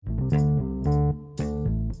So,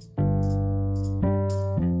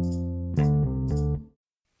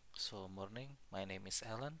 morning, my name is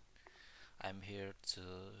Alan. I'm here to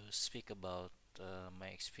speak about my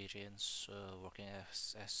experience working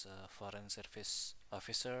as a foreign service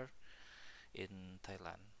officer in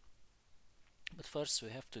Thailand. But first,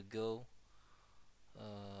 we have to go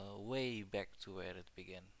way back to where it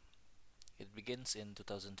began. It begins in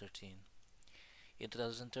 2013. In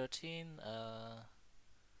 2013,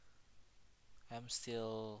 I'm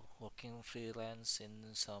still working freelance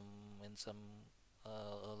in some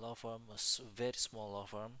law firm, very small law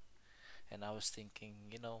firm, and I was thinking,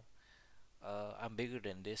 I'm bigger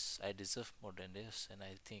than this. I deserve more than this. And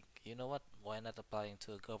I think, you know what? Why not applying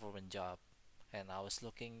to a government job? And I was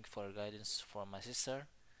looking for guidance from my sister.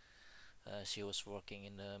 She was working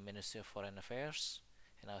in the Ministry of Foreign Affairs.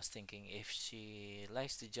 And I was thinking if she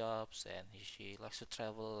likes the jobs and she likes to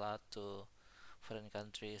travel a lot to foreign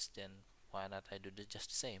countries, then why not I do just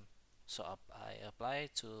the same? So I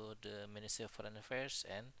applied to the Ministry of Foreign Affairs,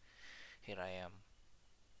 and here I am.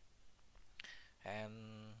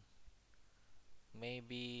 And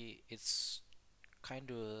maybe it's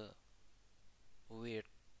kind of weird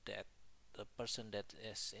that the person that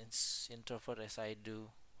is introvert as I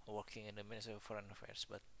do working in the Ministry of Foreign Affairs,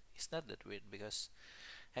 but it's not that weird because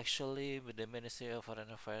actually with the Ministry of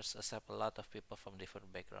Foreign Affairs accept a lot of people from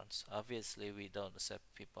different backgrounds. Obviously, we don't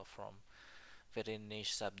accept people from very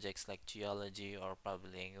niche subjects like geology or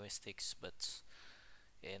public linguistics, but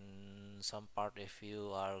in some part, if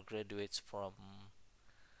you are graduates from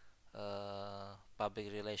public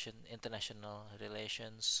relation, international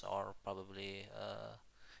relations, or probably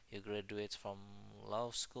you graduate from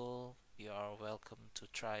law school, you are welcome to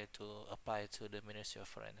try to apply to the Ministry of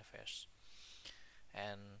Foreign Affairs.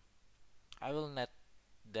 And I will not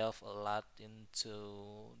delve a lot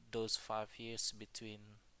into those 5 years between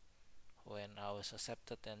when I was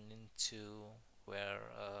accepted and into when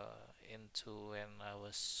I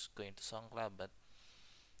was going to Songkla, but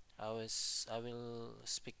I will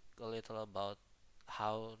speak a little about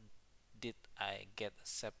how did I get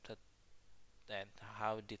accepted and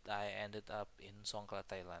how did I ended up in Songkla,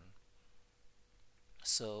 Thailand.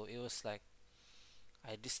 So it was like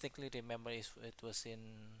I distinctly remember it was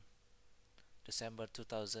in December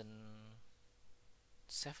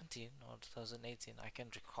 2017 or 2018. I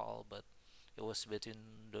can't recall, but it was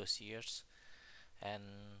between those years, and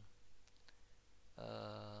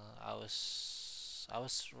I was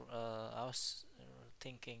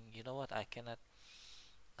thinking, you know what? I cannot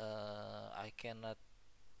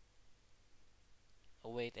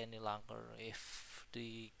wait any longer. If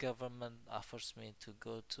the government offers me to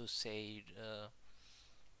go to say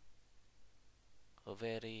a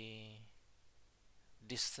very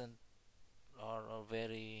distant or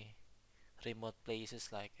very remote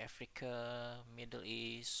places like Africa, Middle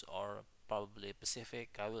East, or probably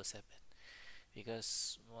Pacific, I will accept it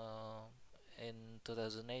because in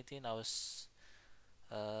 2018 I was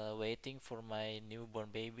waiting for my newborn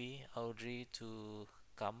baby Audrey to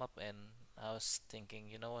come up, and I was thinking,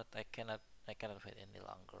 you know what, I cannot wait any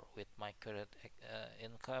longer with my current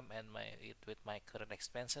income and with my current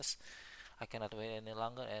expenses. I cannot wait any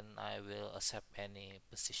longer, and I will accept any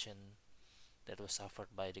position that was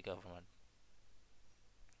offered by the government.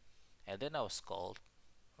 And then I was called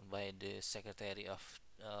by the secretary of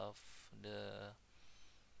the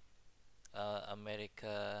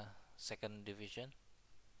America Second Division,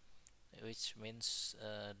 which means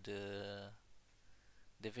the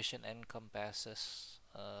division encompasses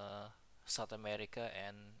South America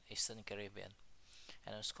and Eastern Caribbean.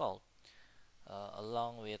 And I was called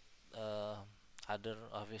along with uh, other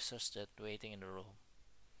officers that waiting in the room.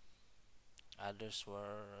 Others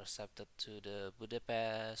were accepted to the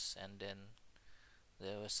Budapest, and then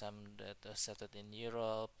there were some that accepted in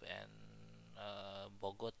Europe and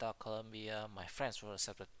Bogota, Colombia. My friends were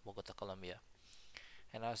accepted Bogota, Colombia,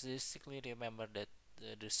 and I distinctly remember that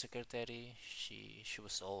the secretary, she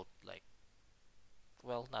was old, like,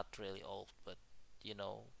 well, not really old, but you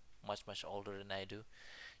know, much older than I do.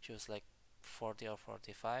 She was like 40 or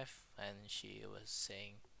 45, and she was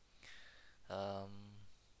saying, um,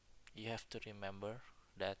 "You have to remember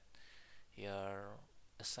that your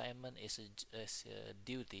assignment is a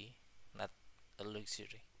duty, not a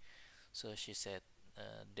luxury." So she said,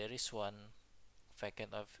 "There is one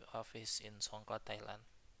vacant office in Songkla, Thailand.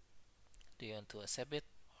 Do you want to accept it,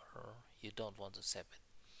 or you don't want to accept it?"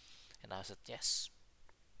 And I said, "Yes."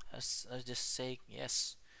 I was just saying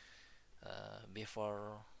yes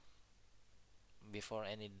before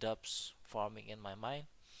any doubts forming in my mind.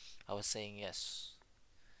 I was saying yes,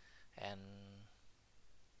 and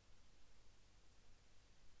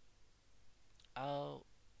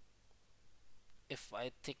if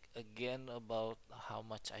I think again about how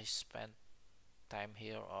much I spent time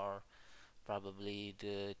here, or probably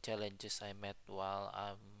the challenges I met while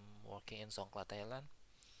I'm working in Songkla, Thailand,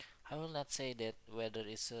 I will not say that whether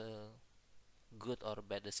it's a good or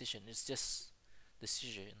bad decision. It's just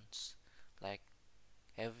decisions, like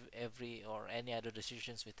every or any other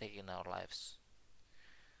decisions we take in our lives.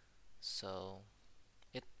 So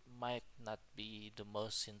it might not be the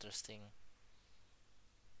most interesting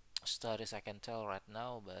stories I can tell right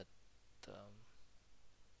now, but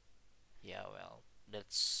yeah, well,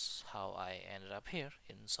 that's how I ended up here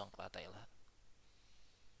in Songkla, Thailand.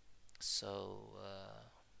 So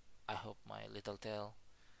I hope my little tale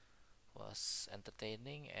was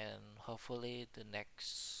entertaining, and hopefully the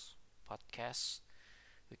next podcast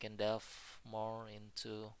we can delve more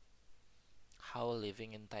into how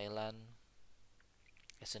living in Thailand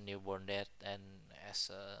as a newborn dad and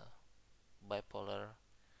as a bipolar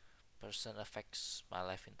person affects my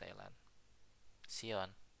life in Thailand. See you on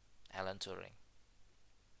Alan Turing.